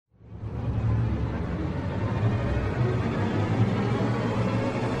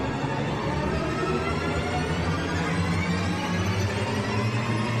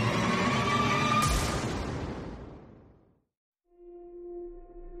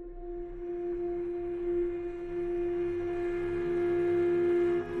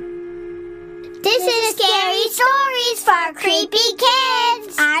Stories for Creepy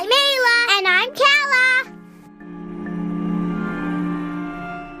Kids. I'm Ayla. And I'm Kala.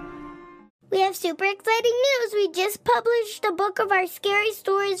 We have super exciting news. We just published a book of our scary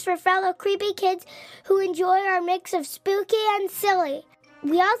stories for fellow creepy kids who enjoy our mix of spooky and silly.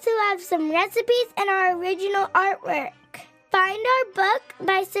 We also have some recipes and our original artwork. Find our book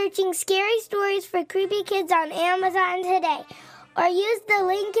by searching Scary Stories for Creepy Kids on Amazon today, or use the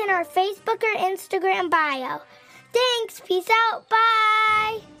link in our Facebook or Instagram bio. Thanks. Peace out.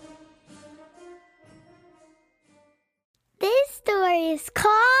 Bye. This story is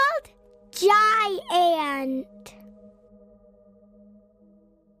called Giant.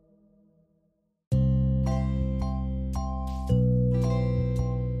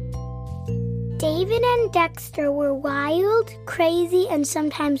 David and Dexter were wild, crazy, and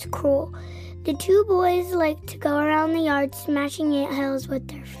sometimes cruel. The two boys liked to go around the yard smashing ant hills with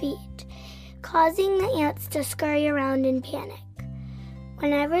their feet, causing the ants to scurry around in panic.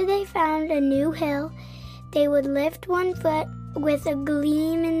 Whenever they found a new hill, they would lift one foot with a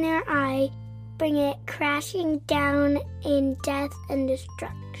gleam in their eye, bring it crashing down in death and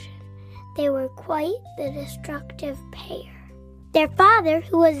destruction. They were quite the destructive pair. Their father,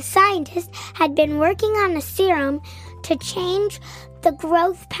 who was a scientist, had been working on a serum to change the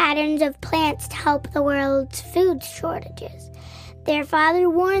growth patterns of plants to help the world's food shortages. Their father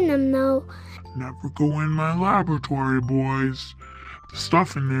warned them, though, "Never go in my laboratory, boys. The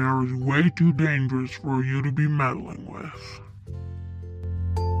stuff in there is way too dangerous for you to be meddling with."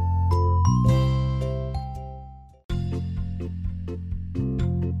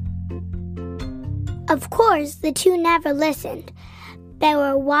 Of course, the two never listened. They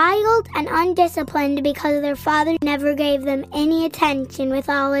were wild and undisciplined because their father never gave them any attention with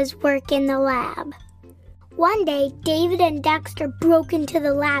all his work in the lab. One day, David and Dexter broke into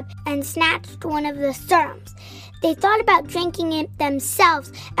the lab and snatched one of the serums. They thought about drinking it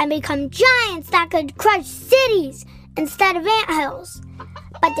themselves and become giants that could crush cities instead of anthills.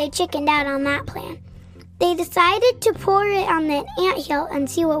 But they chickened out on that plan. They decided to pour it on the anthill and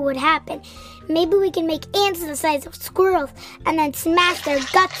see what would happen. "Maybe we can make ants the size of squirrels and then smash their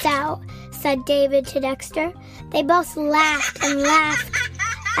guts out," said David to Dexter. They both laughed and laughed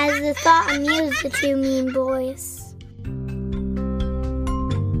as the thought amused the two mean boys.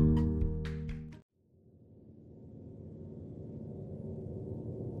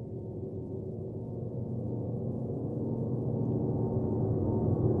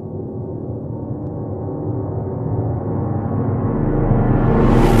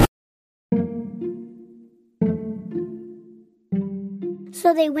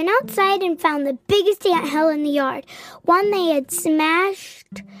 So they went outside and found the biggest anthill in the yard, one they had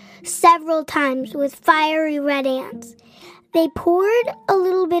smashed several times with fiery red ants. They poured a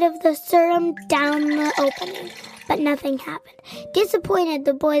little bit of the serum down the opening, but nothing happened. Disappointed,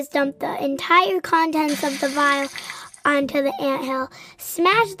 the boys dumped the entire contents of the vial onto the anthill,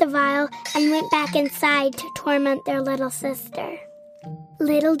 smashed the vial, and went back inside to torment their little sister.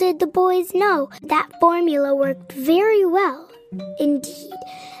 Little did the boys know that formula worked very well. Indeed,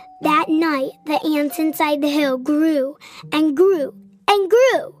 that night the ants inside the hill grew and grew and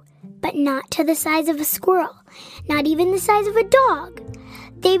grew, but not to the size of a squirrel, not even the size of a dog.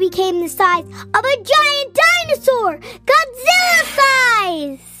 They became the size of a giant dinosaur, Godzilla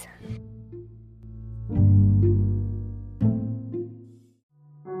size!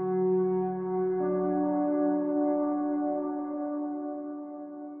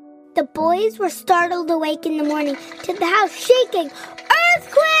 The boys were startled awake in the morning to the house shaking.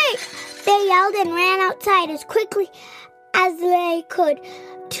 "Earthquake!" They yelled and ran outside as quickly as they could.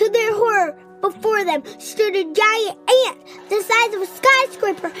 To their horror, before them stood a giant ant the size of a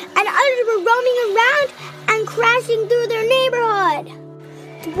skyscraper, and others were roaming around and crashing through their neighborhood.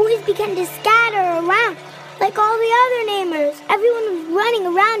 The boys began to scatter around like all the other neighbors. Everyone was running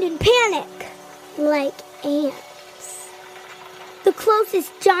around in panic, like ants. The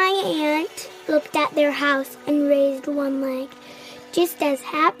closest giant ant looked at their house and raised one leg, just as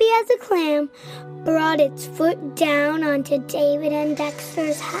happy as a clam, brought its foot down onto David and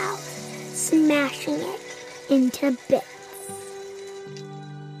Dexter's house, smashing it into bits.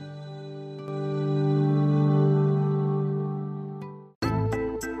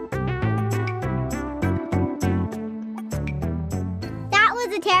 That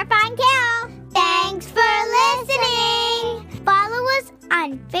was a terrifying tale. Thanks for listening! Follow us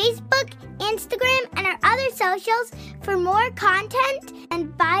on Facebook, Instagram, and our other socials for more content,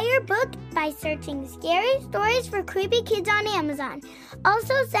 and buy your book by searching Scary Stories for Creepy Kids on Amazon.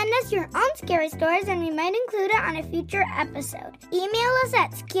 Also, send us your own scary stories and we might include it on a future episode. Email us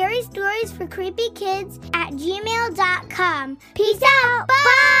at scarystoriesforcreepykids@gmail.com. Peace out.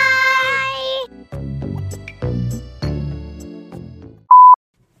 Bye! I don't care.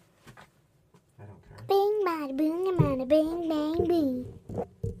 Bing, bada, boom, bada, bing, bang, bing.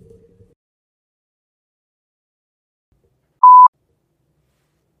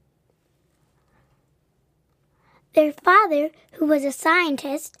 Their father, who was a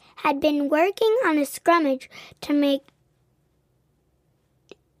scientist, had been working on a scrummage to make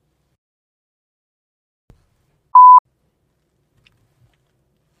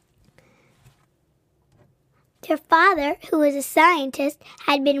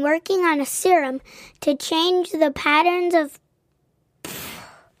serum to change the patterns of